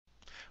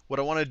what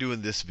I want to do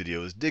in this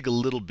video is dig a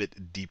little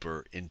bit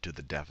deeper into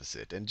the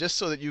deficit. And just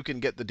so that you can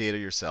get the data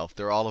yourself,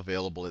 they're all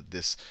available at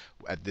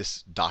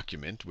this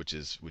document, which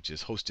is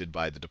hosted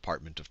by the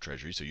Department of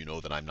Treasury, so you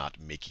know that I'm not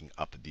making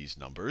up these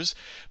numbers.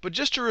 But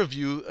just to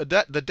review,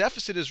 the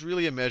deficit is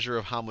really a measure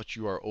of how much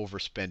you are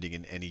overspending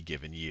in any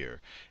given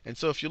year. And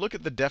so if you look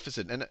at the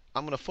deficit, and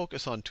I'm going to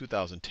focus on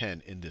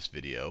 2010 in this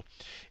video.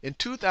 In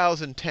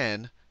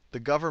 2010, the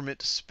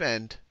government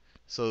spent,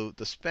 so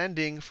the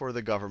spending for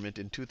the government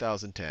in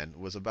 2010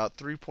 was about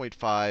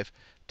 3.5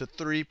 to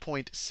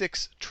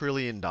 3.6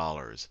 trillion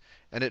dollars,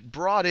 and it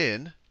brought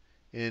in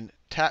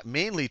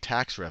mainly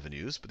tax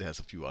revenues, but it has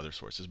a few other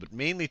sources, but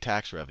mainly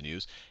tax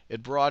revenues,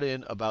 it brought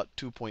in about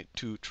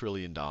 $2.2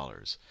 trillion.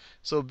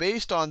 So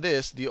based on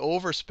this, the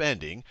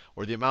overspending,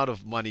 or the amount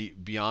of money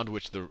beyond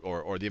which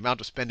or the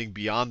amount of spending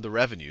beyond the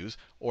revenues,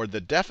 or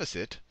the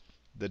deficit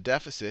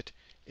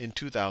in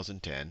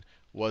 2010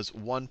 was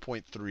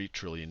 $1.3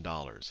 trillion.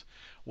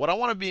 What I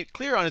want to be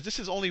clear on is this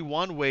is only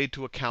one way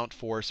to account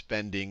for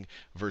spending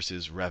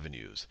versus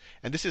revenues.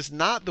 And this is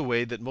not the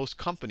way that most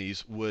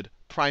companies would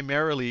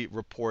primarily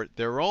report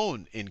their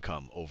own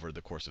income over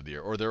the course of the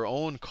year, or their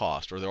own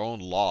cost, or their own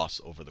loss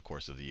over the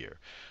course of the year.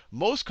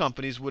 Most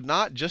companies would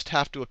not just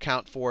have to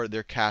account for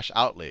their cash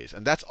outlays,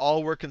 and that's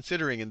all we're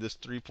considering in this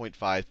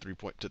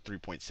 3.5 to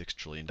 3.6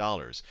 trillion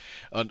dollars.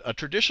 A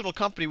traditional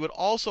company would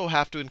also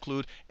have to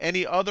include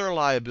any other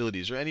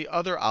liabilities or any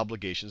other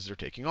obligations they're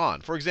taking on.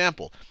 For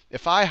example,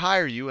 if I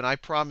hire you and I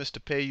promise to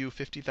pay you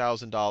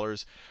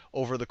 $50,000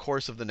 over the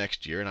course of the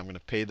next year, and I'm going to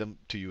pay them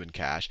to you in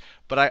cash,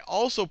 but I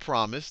also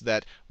promise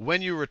that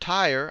when you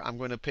retire, I'm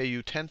going to pay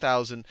you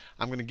 $10,000.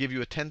 I'm going to give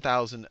you a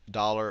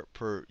 $10,000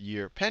 per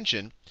year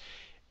pension.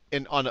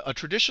 On a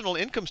traditional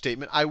income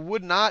statement, I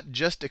would not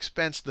just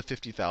expense the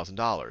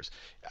 $50,000.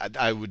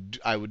 I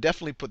would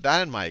definitely put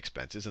that in my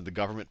expenses, and the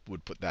government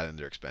would put that in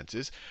their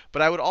expenses.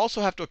 But I would also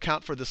have to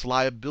account for this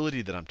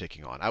liability that I'm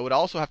taking on. I would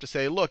also have to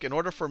say, look, in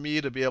order for me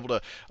to be able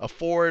to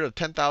afford a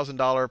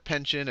 $10,000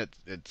 pension at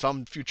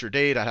some future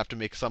date, I'd have to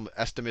make some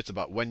estimates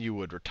about when you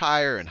would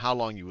retire and how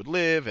long you would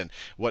live and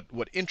what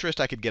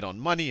interest I could get on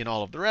money and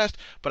all of the rest.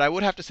 But I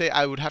would have to say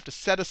I would have to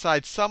set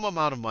aside some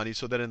amount of money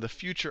so that in the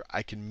future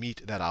I can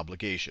meet that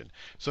obligation.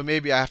 So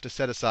maybe I have to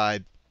set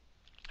aside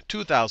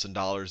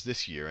 $2,000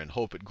 this year and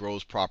hope it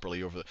grows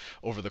properly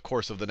over the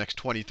course of the next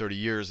 20, 30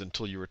 years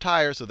until you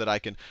retire so that I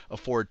can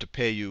afford to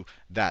pay you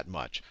that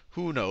much.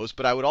 Who knows?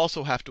 But I would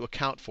also have to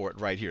account for it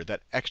right here,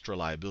 that extra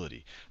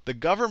liability. The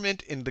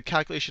government, in the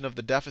calculation of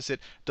the deficit,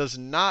 does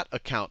not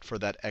account for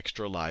that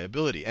extra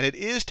liability. And it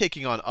is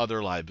taking on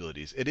other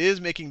liabilities. It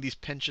is making these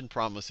pension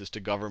promises to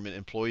government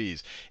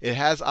employees. It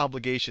has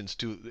obligations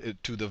to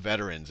the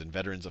veterans and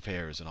Veterans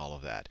Affairs and all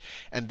of that.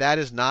 And that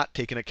is not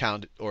taken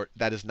account, or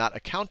that is not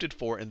accounted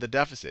for in the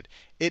deficit.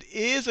 It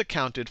is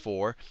accounted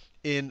for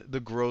in the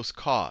gross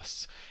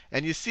costs.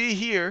 And you see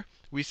here,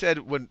 we said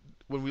when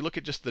we look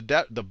at just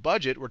the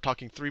budget, we're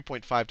talking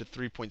 3.5 to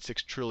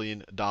 3.6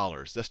 trillion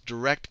dollars. That's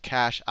direct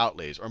cash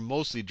outlays, or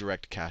mostly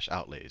direct cash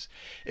outlays.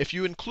 If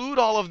you include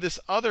all of this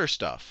other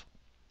stuff,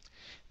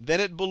 then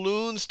it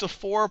balloons to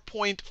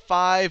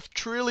 $4.5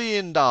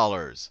 trillion.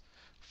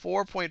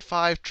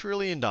 $4.5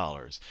 trillion.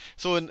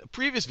 So in a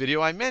previous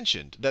video, I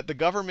mentioned that the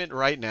government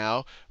right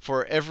now,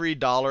 for every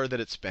dollar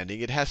that it's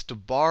spending, it has to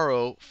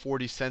borrow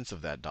 40 cents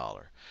of that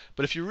dollar.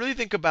 But if you really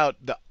think about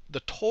the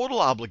total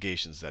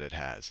obligations that it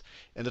has,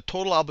 and the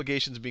total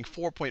obligations being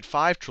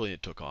 4.5 trillion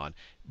it took on,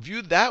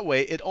 viewed that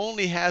way, it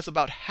only has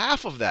about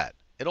half of that.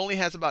 It only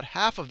has about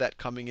half of that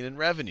coming in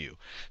revenue.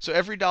 So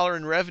every dollar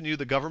in revenue,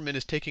 the government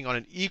is taking on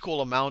an equal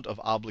amount of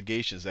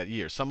obligations that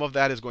year. Some of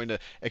that is going to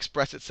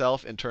express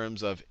itself in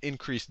terms of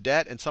increased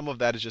debt, and some of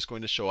that is just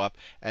going to show up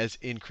as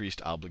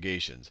increased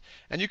obligations.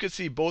 And you can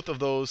see both of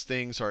those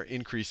things are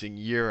increasing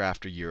year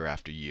after year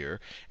after year.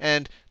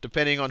 And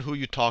depending on who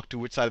you talk to,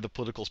 which side of the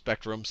political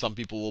spectrum, some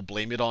people will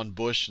blame it on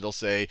Bush. They'll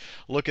say,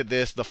 look at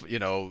this,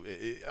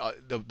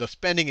 the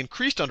spending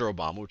increased under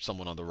Obama, which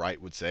someone on the right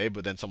would say,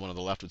 but then someone on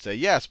the left would say,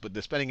 yes, but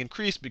the spending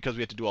increased because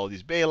we had to do all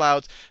these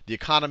bailouts. The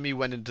economy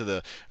went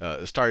into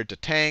started to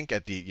tank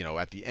at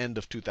the end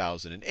of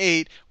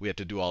 2008. We had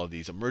to do all of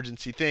these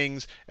emergency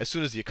things. As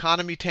soon as the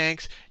economy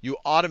tanks, you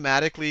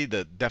automatically,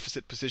 the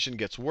deficit position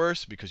gets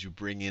worse because you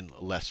bring in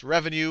less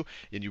revenue.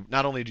 And you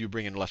not only do you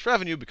bring in less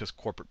revenue because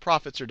corporate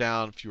profits are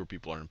down, fewer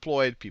people are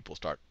employed, people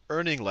start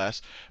earning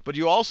less, but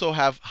you also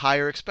have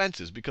higher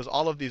expenses because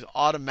all of these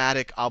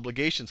automatic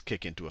obligations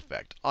kick into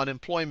effect.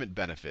 Unemployment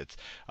benefits,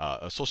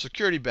 Social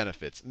Security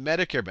benefits,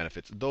 Medicare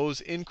benefits, those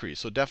increase.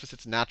 So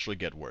deficits naturally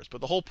get worse. But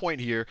the whole point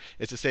here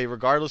is to say,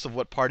 regardless of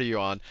what party you're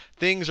on,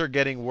 things are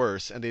getting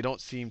worse and they don't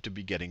seem to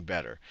be getting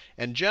better.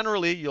 And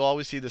generally, you'll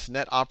always see this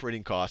net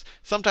operating cost.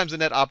 Sometimes the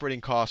net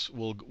operating costs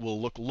will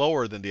look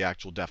lower than the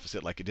actual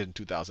deficit, like it did in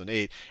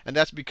 2008. And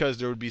that's because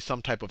there would be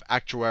some type of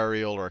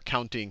actuarial or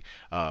accounting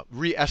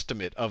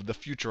re-estimate of the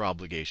future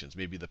obligations,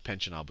 maybe the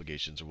pension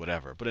obligations or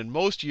whatever. But in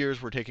most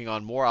years, we're taking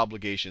on more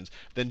obligations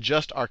than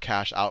just our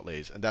cash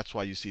outlays. And that's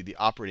why you see the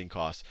operating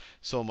costs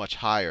so much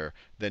higher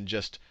than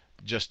just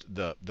just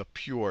the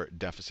pure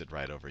deficit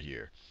right over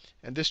here.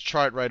 And this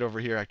chart right over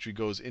here actually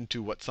goes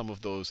into what some of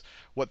those,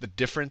 what the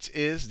difference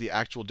is, the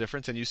actual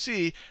difference. And you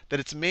see that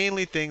it's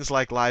mainly things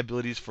like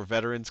liabilities for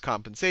veterans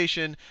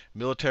compensation,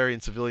 military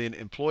and civilian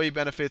employee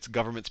benefits,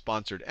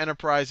 government-sponsored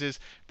enterprises.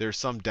 There's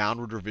some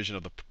downward revision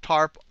of the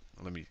TARP.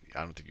 I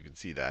don't think you can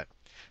see that.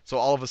 So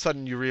all of a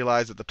sudden you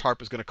realize that the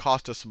TARP is going to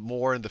cost us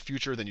more in the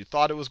future than you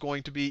thought it was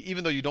going to be.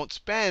 Even though you don't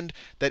spend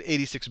that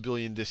 86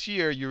 billion this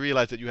year, you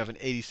realize that you have an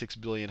 86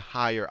 billion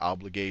higher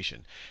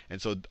obligation.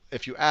 And so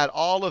if you add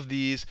all of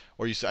these,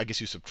 or I guess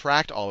you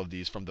subtract all of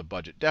these from the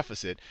budget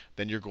deficit,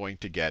 then you're going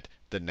to get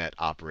the net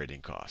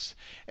operating costs.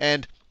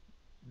 And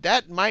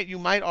you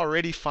might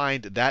already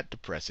find that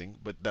depressing,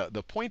 but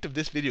the point of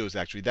this video is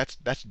actually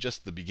that's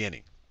just the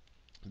beginning.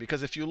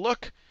 Because if you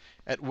look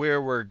at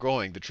where we're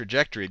going, the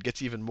trajectory, it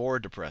gets even more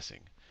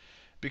depressing.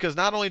 Because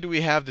not only do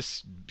we have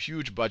this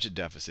huge budget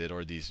deficit,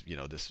 or these,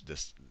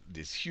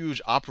 these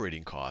huge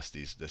operating costs,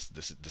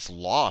 this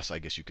loss, I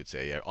guess you could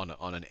say, on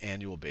an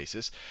annual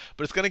basis,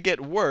 but it's going to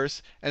get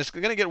worse, and it's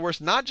going to get worse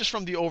not just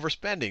from the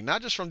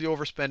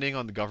overspending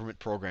on the government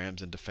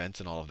programs and defense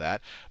and all of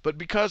that, but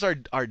because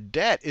our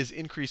debt is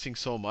increasing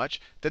so much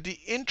that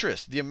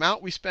the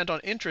amount we spend on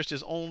interest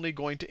is only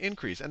going to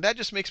increase, and that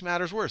just makes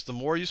matters worse. The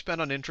more you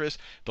spend on interest,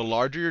 the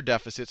larger your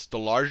deficits. The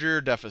larger your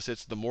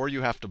deficits, the more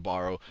you have to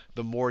borrow,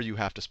 the more you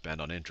have to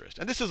spend on interest.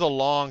 And this is a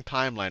long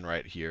timeline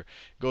right here.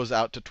 It goes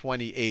out to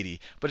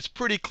 2080. But it's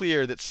pretty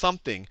clear that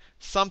something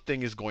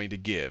is going to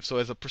give. So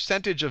as a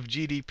percentage of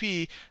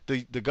GDP,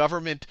 the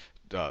government,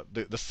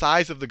 the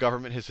size of the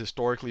government has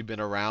historically been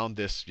around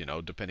this,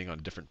 depending on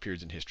different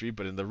periods in history.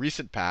 But in the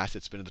recent past,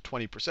 it's been in the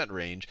 20%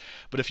 range.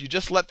 But if you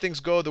just let things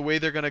go the way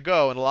they're going to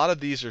go, and a lot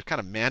of these are kind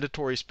of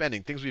mandatory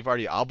spending, things we've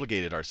already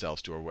obligated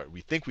ourselves to, or what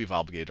we think we've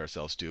obligated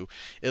ourselves to,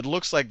 it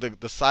looks like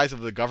the size of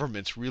the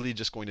government's really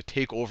just going to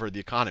take over the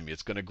economy.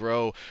 It's going to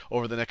grow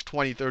over the next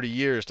 20, 30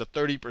 years to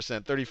 30%,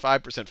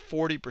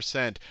 35%,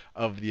 40%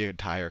 of the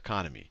entire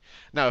economy.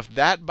 Now, if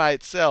that by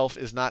itself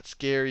is not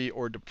scary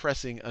or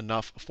depressing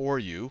enough for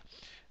you,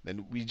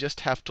 then we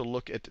just have to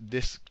look at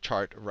this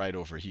chart right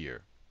over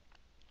here.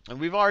 And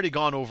we've already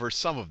gone over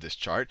some of this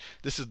chart.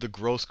 This is the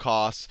gross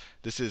costs.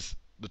 This is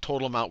the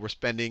total amount we're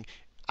spending,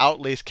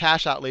 outlays,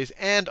 cash outlays,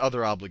 and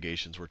other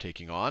obligations we're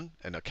taking on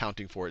and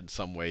accounting for it in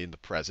some way in the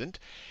present.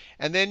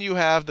 And then you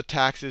have the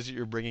taxes that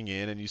you're bringing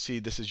in, and you see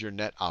this is your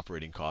net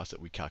operating cost that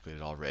we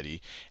calculated already.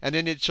 And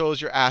then it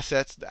shows your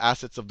assets, the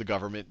assets of the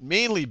government,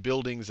 mainly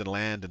buildings and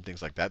land and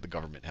things like that. The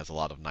government has a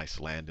lot of nice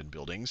land and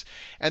buildings.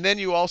 And then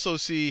you also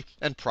see,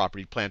 and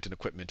property, plant and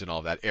equipment and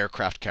all that,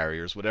 aircraft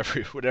carriers,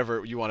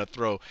 whatever you want to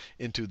throw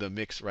into the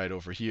mix right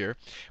over here.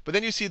 But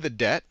then you see the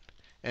debt.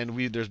 And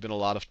there's been a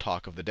lot of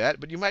talk of the debt.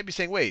 But you might be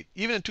saying, wait,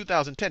 even in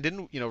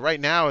 2010,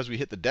 right now as we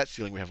hit the debt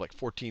ceiling, we have like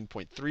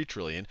 14.3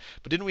 trillion.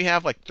 But didn't we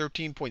have like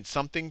 13 point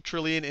something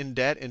trillion in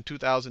debt in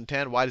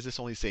 2010? Why does this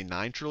only say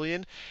 9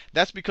 trillion?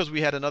 That's because we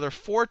had another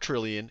 4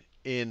 trillion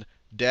in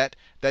debt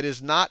that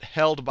is not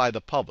held by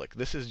the public.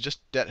 This is just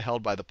debt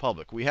held by the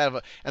public.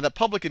 And the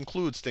public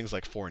includes things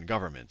like foreign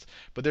governments.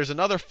 But there's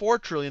another 4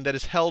 trillion that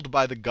is held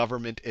by the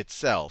government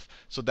itself.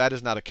 So that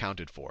is not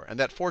accounted for. And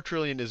that 4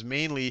 trillion is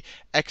mainly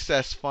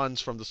excess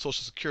funds from the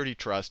Social Security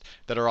Trust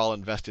that are all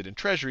invested in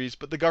treasuries.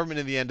 But the government,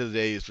 in the end of the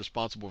day, is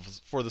responsible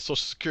for the Social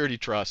Security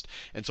Trust,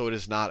 and so it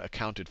is not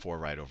accounted for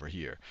right over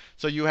here.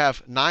 So you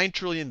have 9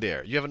 trillion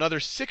there. You have another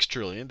 6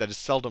 trillion that is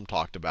seldom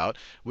talked about,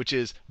 which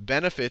is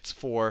benefits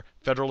for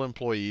federal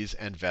employees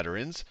and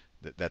veterans.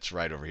 That's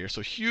right over here.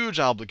 So huge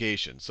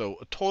obligation. So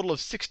a total of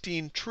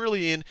 16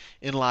 trillion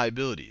in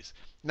liabilities.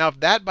 Now, if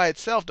that by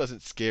itself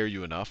doesn't scare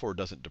you enough or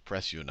doesn't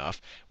depress you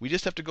enough, we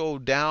just have to go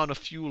down a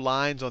few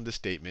lines on this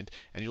statement,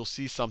 and you'll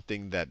see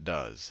something that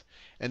does.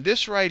 And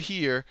this right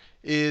here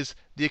is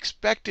the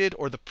expected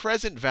or the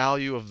present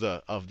value of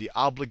the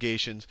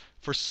obligations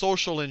for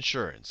social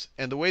insurance.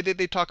 And the way that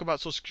they talk about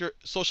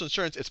social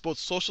insurance, it's both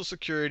Social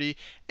Security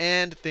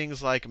and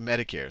things like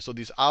Medicare. So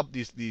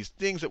these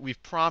things that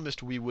we've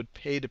promised we would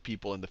pay to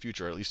people in the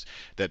future, or at least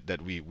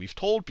that we've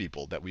told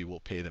people that we will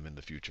pay them in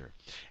the future.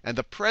 And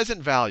the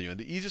present value, and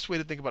the easiest way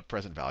to think about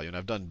present value, and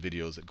I've done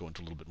videos that go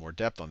into a little bit more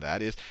depth on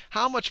that, is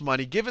how much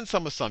money, given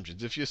some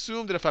assumptions. If you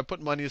assume that if I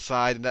put money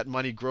aside and that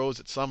money grows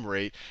at some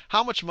rate,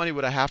 how much money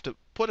would I have to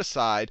put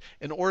aside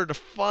in order to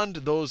fund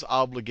those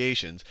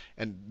obligations?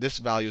 And this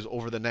value is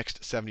over the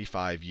next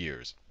 75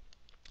 years.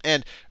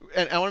 And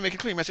I want to make it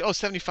clear. You might say, oh,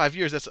 75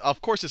 years, that's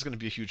of course it's going to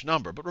be a huge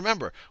number. But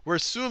remember, we're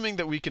assuming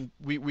that we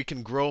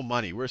can grow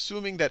money. We're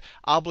assuming that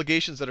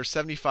obligations that are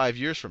 75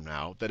 years from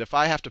now, that if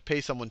I have to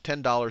pay someone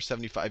 $10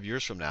 75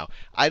 years from now,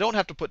 I don't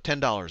have to put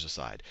 $10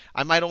 aside.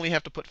 I might only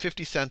have to put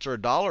 50 cents or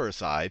a dollar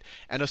aside,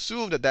 and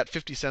assume that that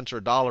 50 cents or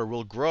a dollar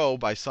will grow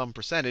by some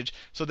percentage,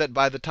 so that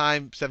by the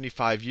time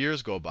 75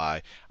 years go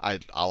by,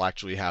 I'll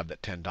actually have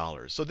that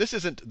 $10. So this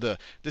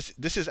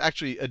is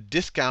actually a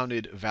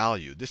discounted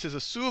value. This is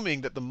assuming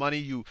that the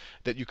money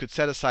that you could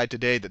set aside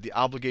today, that the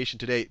obligation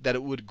today, that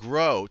it would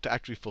grow to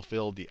actually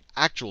fulfill the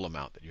actual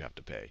amount that you have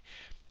to pay.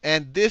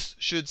 And this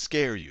should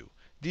scare you.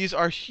 These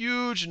are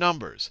huge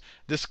numbers.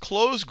 This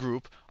closed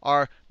group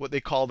are what they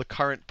call the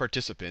current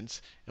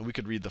participants, and we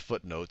could read the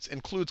footnotes.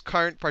 Includes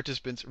current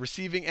participants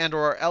receiving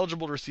and/or are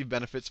eligible to receive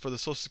benefits for the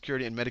Social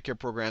Security and Medicare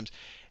programs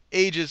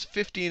ages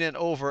 15 and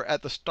over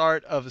at the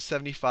start of the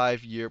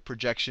 75-year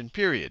projection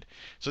period.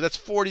 So that's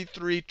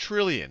 43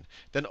 trillion.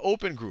 Then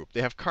open group,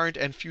 they have current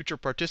and future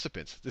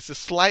participants. This is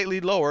slightly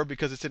lower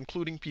because it's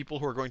including people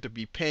who are going to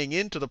be paying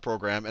into the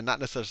program and not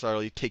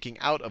necessarily taking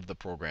out of the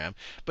program,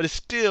 but it's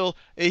still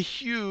a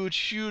huge,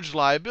 huge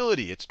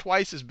liability. It's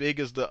twice as big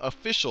as the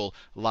official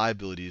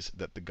liabilities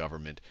that the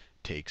government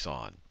takes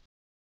on.